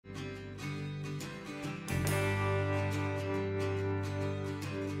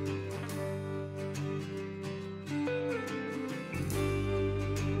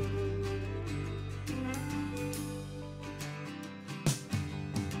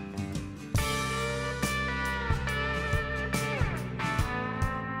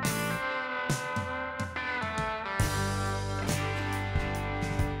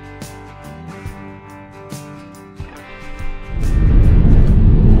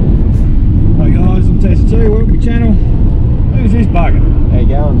YouTube channel. Who's this bugger? How you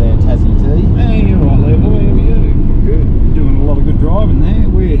going there, Tassie T? Hey, you're right level, how are you? Good. Doing a lot of good driving there.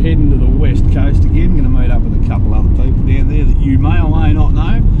 We're heading to the west coast again. Going to meet up with a couple other people down there that you may or may not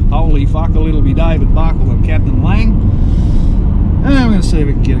know. Holy fuck, it'll be David Buckle and Captain Lang. And we're going to see if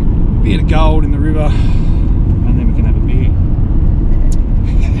we can get a bit of gold in the river, and then we can have a beer.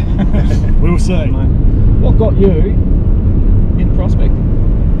 We'll see. What got you in prospecting?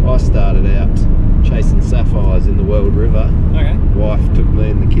 I started out chasing sapphires in the World River. Okay. Wife took me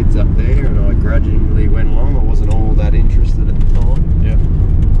and the kids up there, and I gradually went along. I wasn't all that interested at the time. Yeah.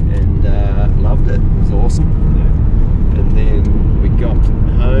 And loved it. It was awesome. Yeah. And then we got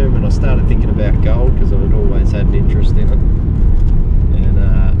home, and I started thinking about gold because I'd always had an interest in it.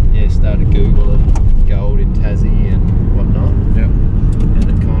 And yeah, started googling gold in Tassie and whatnot. Yeah. And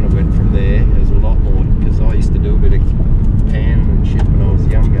it kind of went from there. There's a lot more because I used to do a bit of panning and shit when I was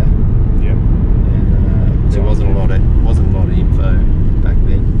younger. Yeah. And there wasn't a lot of info back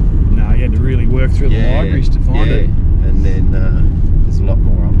then. No, you had to really work through the libraries to find it. And then there's a lot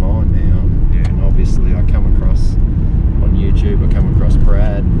more online now. And obviously I come across on YouTube. I come across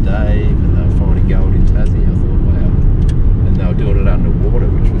Brad and Dave, and they were finding gold in Tassie. I thought, wow. And they were doing it underwater,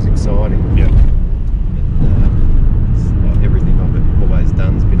 which was exciting. Yeah. Everything I've always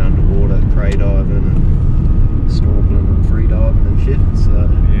done's been underwater, cray diving and snorkeling and free diving and shit. So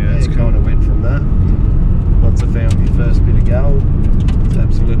yeah, it kind of went from that. Once I found my first bit of gold, I was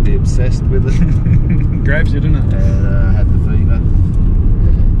absolutely obsessed with it. Grabs you, doesn't it? And had the fever.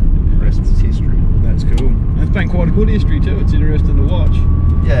 The rest is history. That's cool. It's been quite a good history too. It's interesting to watch.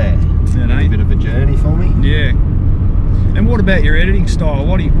 Yeah, it's been a bit of a journey for me. Yeah. And what about your editing style?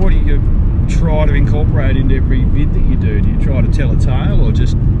 What do you try to incorporate into every vid that you do? Do you try to tell a tale or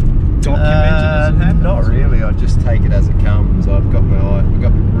just document it as it happens? Not really. I just take it as it comes. I've got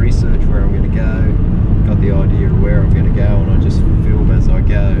research where I'm going to go, got the idea of where I'm going to go, and I just film as I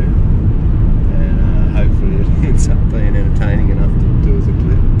go. And hopefully it ends up being entertaining enough to do as a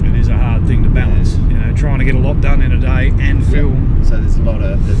clip. It is a hard thing to balance, you know, trying to get a lot done in a day and film. So there's a lot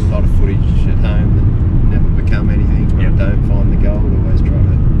of footage at home that never become anything. When I don't find the gold, I always try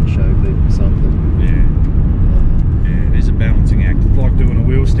to show people something. Yeah. Yeah, it is a balancing act. It's like doing a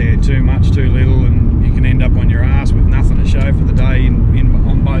wheel stand, too much, too little, and you can end up on your ass with nothing to show for the day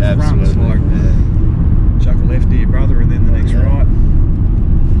on both fronts. Like chuck a left to your brother and then the next right.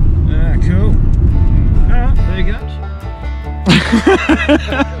 Ah, cool. Alright, there you go.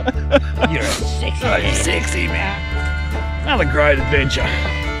 You're sexy man. Another great adventure.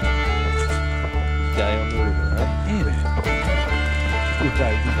 Day on the river, right? Yeah, man. Good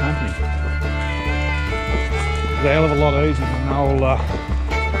day, good company. It's a hell of a lot easier than the old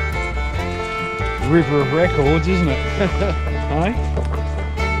river of records, isn't it? Hey?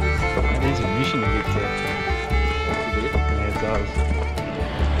 That is a mission to get to. Yeah, it does.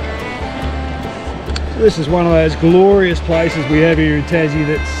 So this is one of those glorious places we have here in Tassie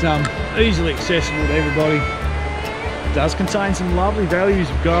that's easily accessible to everybody. It does contain some lovely values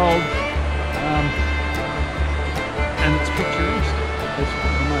of gold. And it's picturesque. It's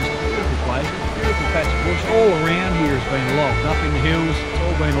the most beautiful place. Beautiful patch of bush. All around here has been logged. Up in the hills, it's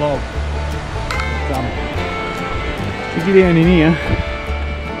all been logged. But, if you get down in here,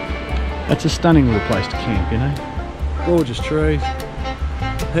 that's a stunning little place to camp, you know. Gorgeous trees,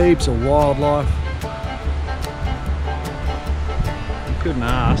 heaps of wildlife. You couldn't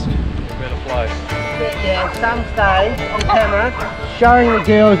ask for a better place. Yeah, at some stage on camera, showing the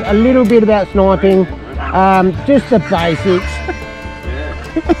girls a little bit about sniping. Just the basics.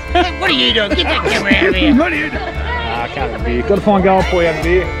 What are you doing? Get that camera out of here. What are you doing? I can't have a beer. Got to find gold for you, have a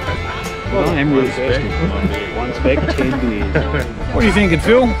beer. I am really thirsty. One spec, 10 beers. What are you thinking,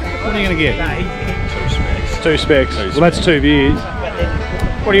 Phil? What are you going to get? 2 specs. Well, that's 2 beers.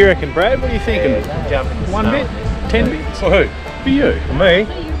 What do you reckon, Brad? What are you thinking? 1 bit? 10 bits? For who? For you. For me?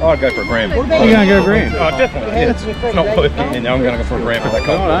 I'd go for a gram. You're going to go grand? Oh, definitely. Yeah. It's not worth getting in there. I'm going to go for a gram.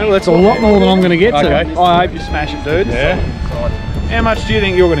 Well, that's a lot more than I'm going to get to. Okay. I hope you smash it, dude. Yeah. How much do you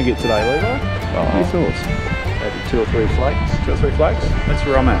think you're going to get today, Levi? Your thoughts? Maybe 2 or 3 flakes. 2 or 3 flakes? That's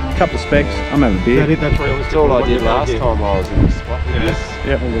where I'm at. A couple of specs. I'm having a beer. That's all I did last time I was in this spot.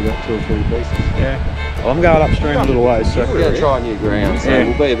 Yep. We've got 2 or 3 pieces. Yeah. Well, I'm going upstream a little ways, so. We're going to try new ground, so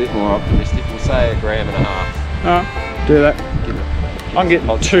we'll be a bit more optimistic. We'll say 1.5 grams. Alright, do that. I'm getting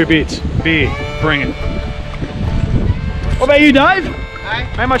 2 bits. Beer. Bring it. What about you, Dave? Hey?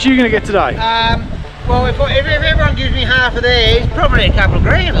 How much are you going to get today? Well, if everyone gives me half of these, probably a couple of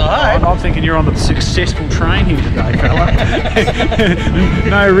grand, I hope. I'm thinking you're on the successful train here today, fella.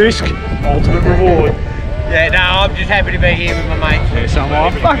 No risk, ultimate reward. Yeah, no, I'm just happy to be here with my mates. Yeah, so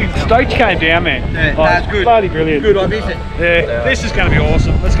I'm fucking stoked you came down, man. Yeah, Like, that's good. Bloody brilliant. Good, I miss it. Yeah, this is going to be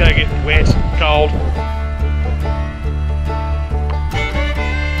awesome. Let's go get wet, cold.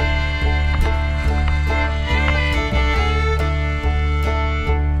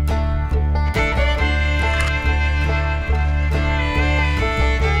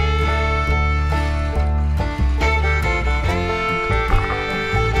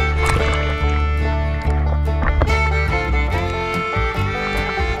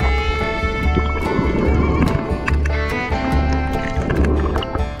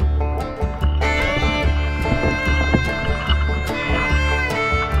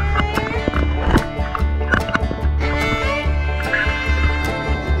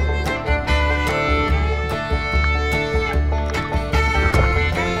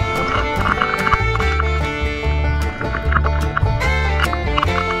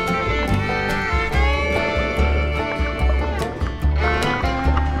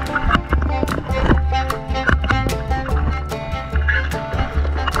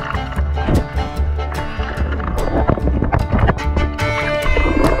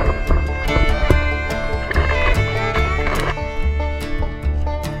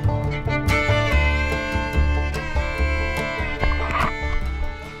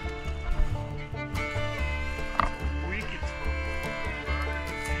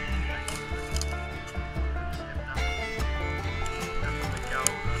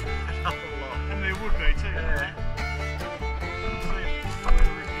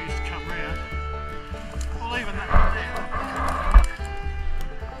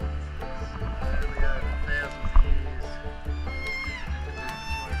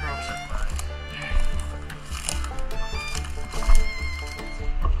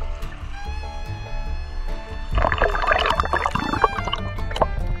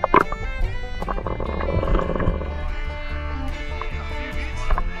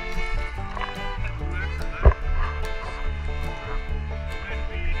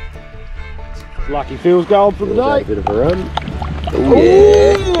 Lucky Phil's gold for the day. A bit of a run. Ooh,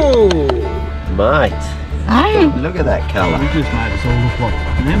 yeah. Mate. Hey. Look at that colour. We just made us all look like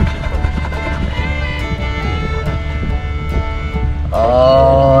fucking amateurs.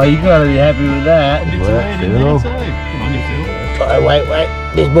 Oh, you gotta be happy with that. It's Work, right in Phil. there too. Come on, you Phil. Oh, wait,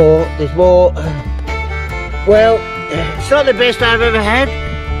 there's more, Well, it's not the best I've ever had,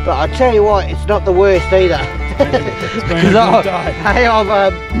 but I tell you what, it's not the worst either. It's been a good day. Hey,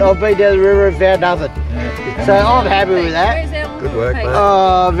 I've been down the river and found nothing. So I'm happy with that. Good work, mate.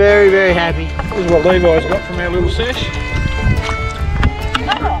 Oh, very, very happy. This is what Levi's got from our little sesh.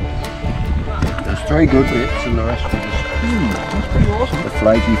 There's 3 good bits and the rest was just That's pretty awesome. the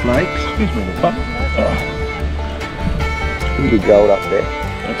flaky flakes. Excuse me, the button. Pretty good gold up there.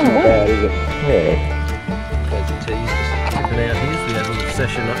 That's Not all bad, is it? Yeah. Lazy T's just tipping out his. We had a little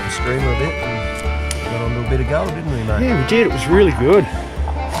session up the stream a bit and got onto a bit of gold, didn't we, mate? Yeah, we did. It was really good.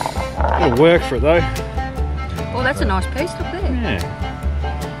 A little work for it though. Oh, that's a nice piece up there. Yeah.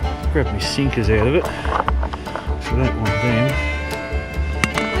 Grab my sinkers out of it. So I don't want them.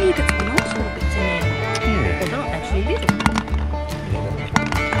 Oh, you got some nice little bits in there. Yeah. Well, not actually, did it?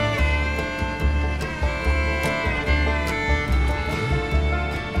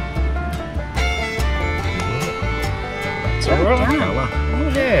 It's alright. Oh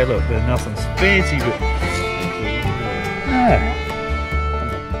yeah, look, there's nothing fancy, but yeah.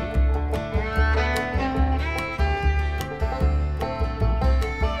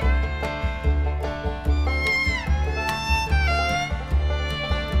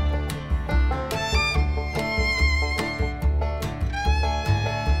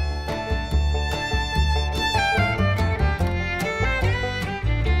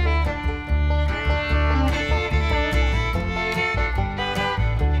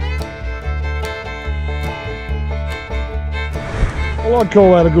 Well, I'd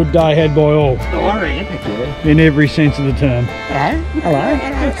call that a good day had by all, in every sense of the term. Hello.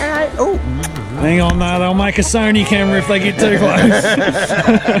 Oh. Hang on, no, they'll make a Sony camera if they get too close.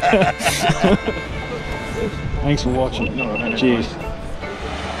 Thanks for watching. Cheers.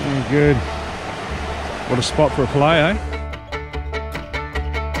 Very good. What a spot for a play, eh?